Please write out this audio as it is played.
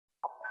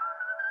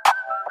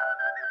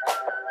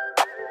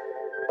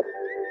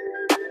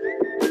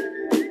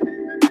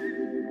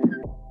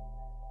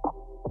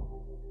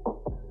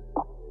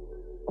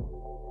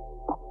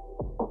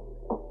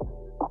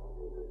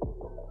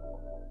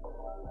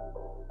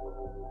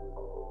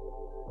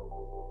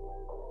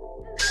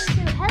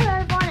Hello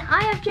everyone,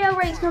 I have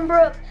Jailbreak's number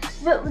up,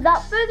 but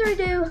without further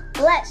ado,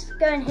 let's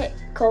go and hit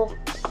call.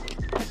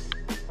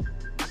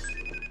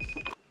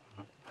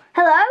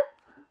 Hello?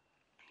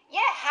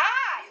 Yeah,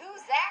 hi,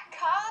 who's that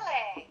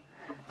calling?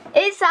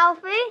 It's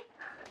Alfie.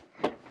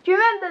 Do you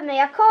remember me?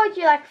 I called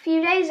you like a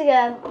few days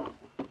ago.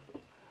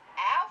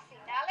 Alfie,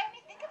 now let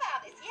me think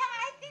about this. Yeah,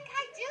 I think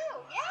I do.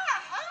 Yeah,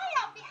 hi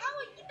Alfie, how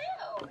are you?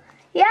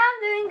 Yeah, I'm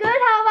doing good.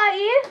 How about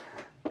you?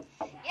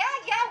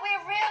 Yeah,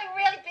 we're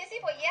really busy,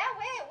 but yeah,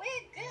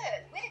 we're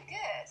good. We're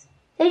good.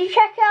 Did you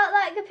check out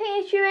like the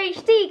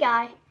PHUHD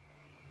guy?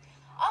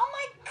 Oh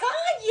my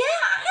god,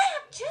 yeah, I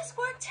have just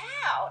worked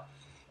out.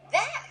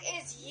 That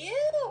is you,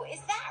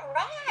 is that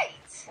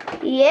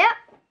right? Yep.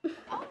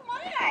 Oh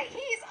my, he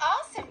is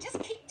awesome. Just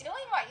keep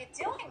doing what you're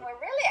doing. We're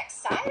really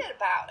excited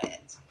about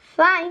it.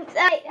 Thanks.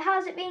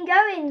 How's it been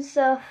going and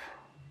stuff?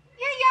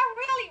 Yeah,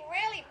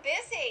 really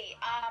busy.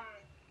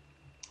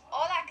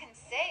 All I can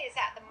say is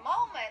at the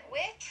moment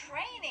we're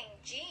training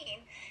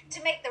Gene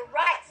to make the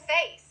right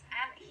face,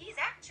 and he's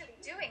actually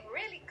doing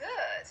really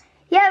good.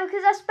 Yeah,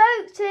 because I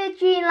spoke to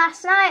Gene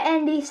last night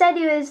and he said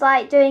he was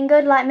like doing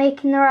good, like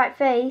making the right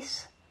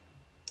face.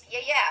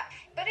 Yeah,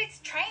 but it's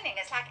training.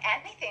 It's like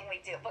anything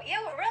we do. But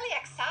yeah, we're really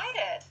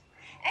excited.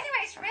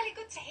 Anyway, it's really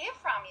good to hear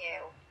from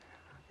you.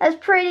 That's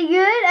pretty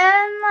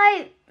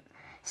good.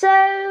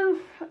 So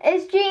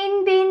has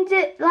Gene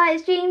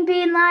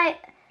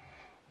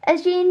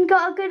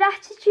got a good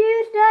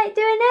attitude, like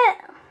doing it?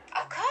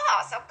 Of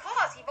course.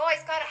 You've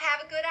always got to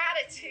have a good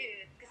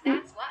attitude, because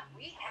that's what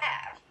we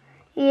have.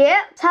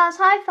 Yep. How's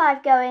High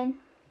Five going?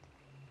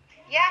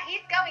 Yeah,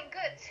 he's going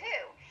good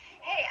too.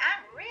 Hey,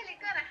 I'm really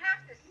going to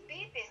have to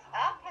speed this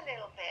up a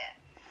little bit,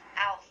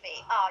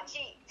 Alfie.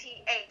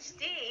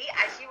 RGTHD,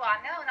 as you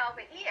are known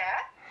over here.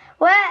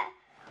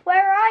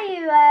 Where are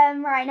you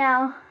right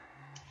now?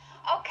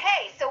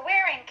 Okay, so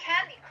we're in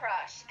Candy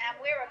Crush, and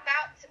we're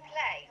about to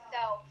play.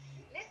 So,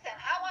 listen,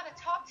 I want to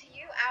talk to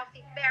you,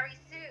 Alfie, very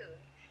soon.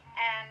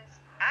 And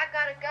I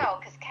got to go,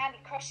 because Candy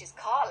Crush is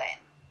calling.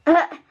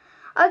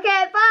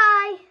 Okay,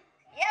 bye.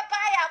 Yeah,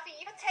 bye, Alfie.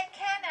 You take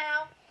care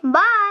now.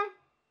 Bye.